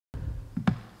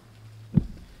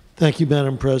Thank you,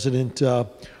 Madam President.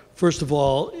 First of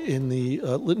all, in the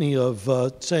litany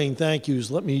of saying thank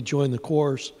yous, let me join the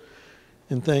chorus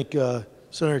and thank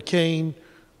Senator Kaine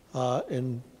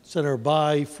and Senator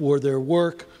Bai for their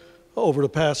work over the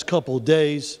past couple of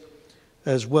days,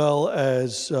 as well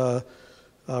as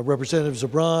Representative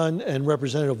Zabran and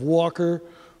Representative Walker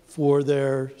for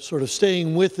their sort of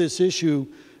staying with this issue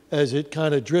as it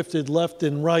kind of drifted left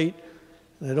and right.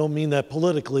 And I don't mean that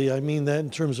politically, I mean that in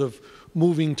terms of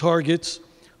moving targets.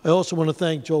 I also want to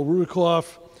thank Joel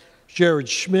Rudikoff, Jared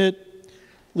Schmidt,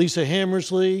 Lisa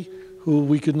Hammersley, who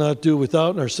we could not do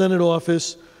without in our Senate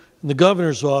office, and the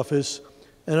governor's office,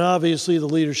 and obviously the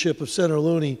leadership of Senator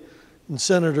Looney and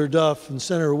Senator Duff and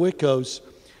Senator Witkos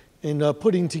in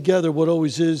putting together what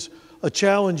always is a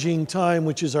challenging time,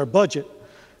 which is our budget.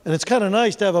 And it's kind of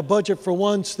nice to have a budget for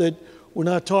once that we're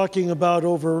not talking about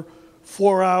over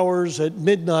 4 hours at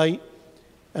midnight,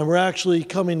 and we're actually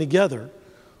coming together.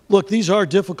 Look, these are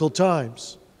difficult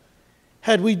times.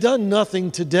 Had we done nothing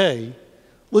today,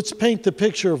 let's paint the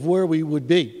picture of where we would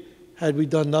be had we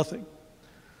done nothing.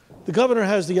 The governor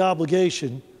has the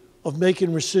obligation of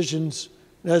making rescissions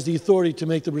and has the authority to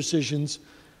make the rescissions,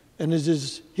 and it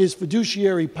is his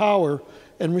fiduciary power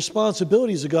and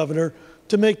responsibility as a governor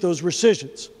to make those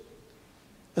rescissions.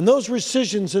 And those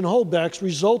rescissions and holdbacks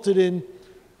resulted in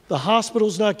the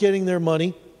hospitals not getting their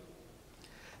money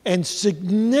and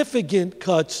significant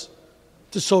cuts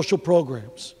to social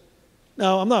programs.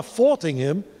 Now, I'm not faulting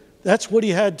him. That's what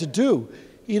he had to do.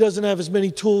 He doesn't have as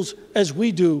many tools as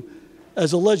we do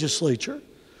as a legislature.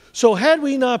 So had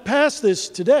we not passed this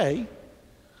today,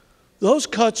 those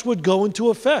cuts would go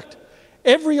into effect.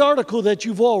 Every article that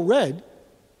you've all read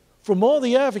from all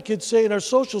the advocates saying our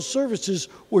social services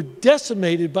were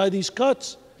decimated by these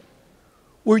cuts,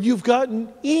 where you've gotten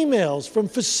emails from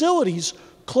facilities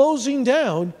closing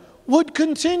down, would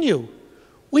continue.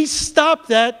 We stopped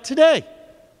that today.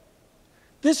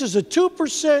 This is a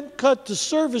 2% cut to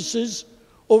services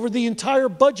over the entire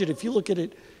budget, if you look at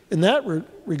it in that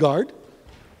regard.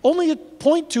 Only a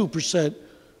 0.2%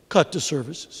 cut to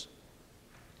services.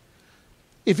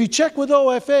 If you check with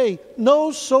OFA,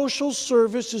 no social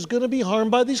service is going to be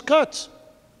harmed by these cuts.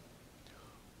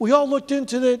 We all looked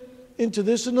into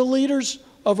this, and the leaders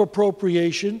of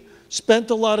appropriation spent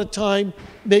a lot of time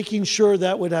making sure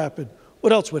that would happen.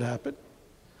 What else would happen?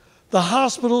 The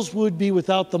hospitals would be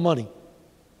without the money.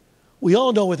 We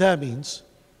all know what that means.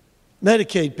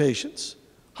 Medicaid patients,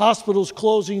 hospitals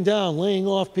closing down, laying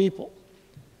off people.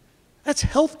 That's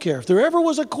health care. If there ever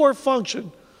was a core function,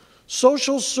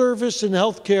 social service and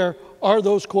health care are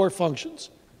those core functions.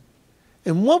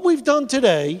 And what we've done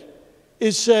today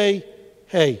is say,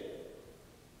 hey,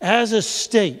 as a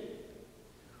state,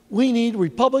 we need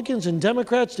Republicans and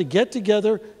Democrats to get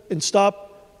together and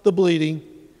stop the bleeding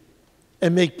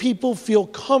and make people feel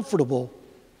comfortable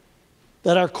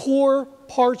that our core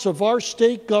parts of our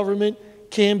state government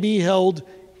can be held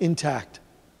intact.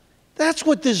 That's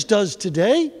what this does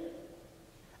today.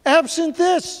 Absent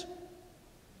this,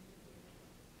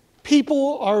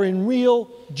 people are in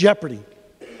real jeopardy.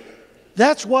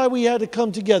 That's why we had to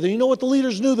come together. You know what? The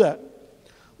leaders knew that.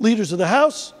 Leaders of the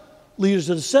House, leaders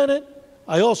of the Senate.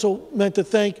 I also meant to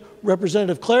thank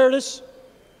Representative Claridis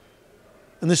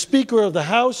and the Speaker of the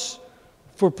House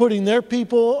for putting their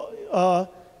people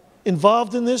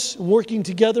involved in this, working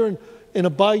together in a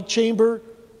bi-chamber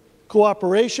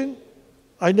cooperation.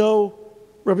 I know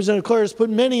Representative Claridis put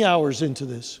many hours into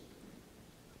this.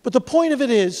 But the point of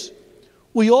it is,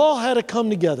 we all had to come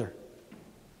together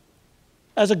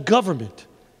as a government.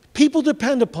 People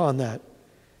depend upon that.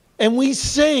 And we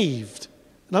saved,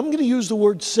 and I'm going to use the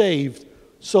word saved,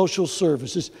 social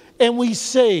services, and we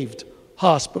saved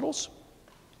hospitals.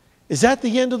 Is that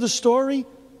the end of the story?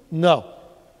 No.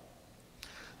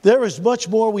 There is much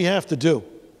more we have to do.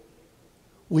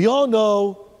 We all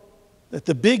know that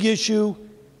the big issue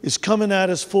is coming at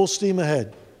us full steam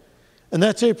ahead. And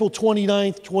that's April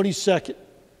 29th, 22nd,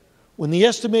 when the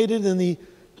estimated and the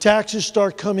taxes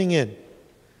start coming in.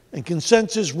 And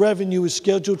consensus revenue is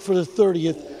scheduled for the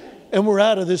 30th, and we're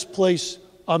out of this place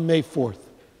on May 4th.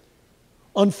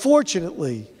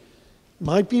 Unfortunately,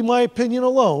 might be my opinion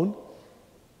alone,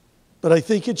 but I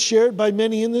think it's shared by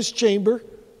many in this chamber,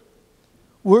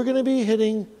 we're going to be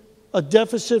hitting a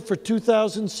deficit for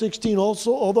 2016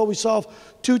 also. Although we solve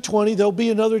 220, there'll be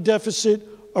another deficit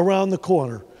around the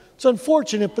corner. It's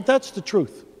unfortunate, but that's the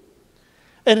truth.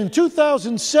 And in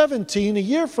 2017, a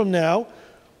year from now,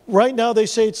 right now they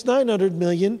say it's $900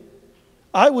 million.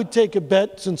 I would take a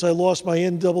bet, since I lost my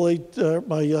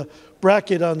NCAA,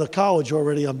 bracket on the college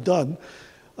already, I'm done.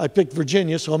 I picked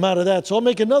Virginia, so I'm out of that. So I'll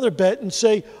make another bet and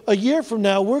say a year from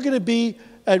now, we're going to be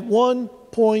at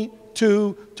 $1.2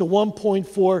 to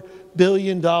 $1.4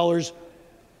 billion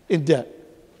in debt.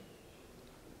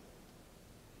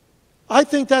 I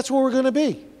think that's where we're going to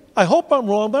be. I hope I'm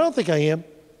wrong, but I don't think I am.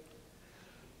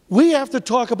 We have to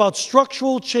talk about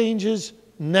structural changes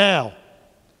now.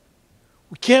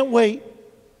 We can't wait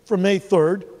for May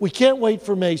 3rd. We can't wait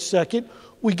for May 2nd.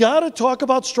 We got to talk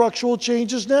about structural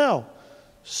changes now,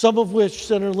 some of which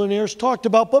Senator Laniers talked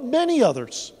about, but many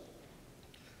others.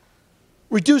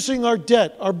 Reducing our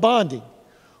debt, our bonding.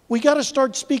 We got to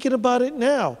start speaking about it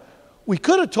now. We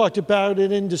could have talked about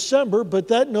it in December, but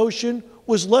that notion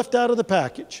was left out of the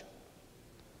package.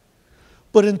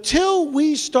 But until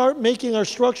we start making our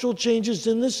structural changes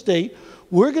in this state,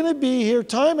 we're going to be here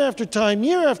time after time,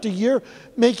 year after year,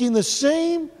 making the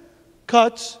same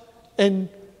cuts and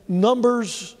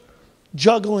numbers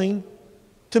juggling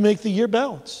to make the year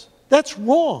balance. That's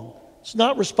wrong. It's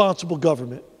not responsible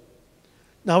government.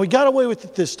 Now, we got away with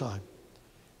it this time,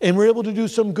 and we're able to do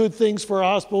some good things for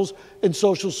our hospitals and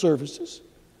social services.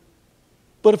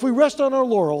 But if we rest on our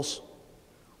laurels,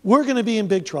 we're going to be in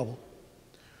big trouble.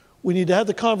 We need to have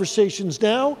the conversations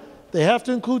now. They have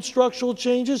to include structural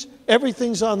changes.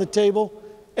 Everything's on the table,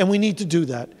 and we need to do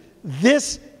that.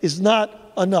 This is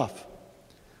not enough.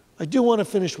 I do want to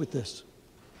finish with this.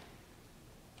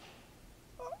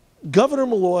 Governor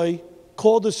Malloy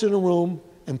called us in a room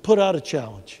and put out a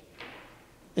challenge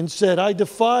and said, I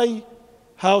defy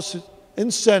House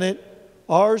and Senate,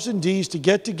 R's and D's, to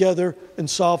get together and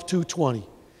solve 220.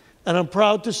 And I'm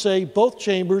proud to say both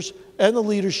chambers and the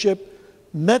leadership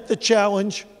met the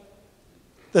challenge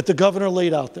that the governor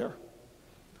laid out there.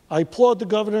 I applaud the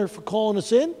governor for calling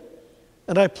us in,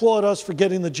 and I applaud us for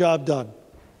getting the job done.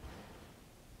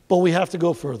 But we have to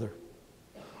go further.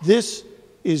 This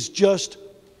is just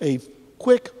a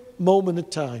quick moment of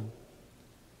time,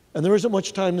 and there isn't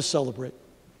much time to celebrate.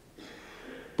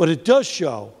 But it does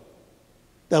show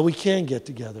that we can get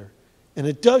together, and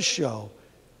it does show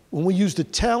when we use the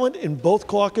talent in both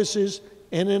caucuses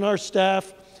and in our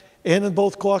staff and in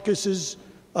both caucuses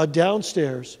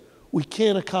downstairs, we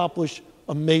can accomplish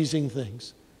amazing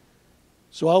things.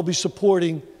 So I'll be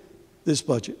supporting this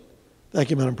budget.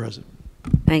 Thank you, Madam President.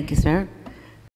 Thank you, sir.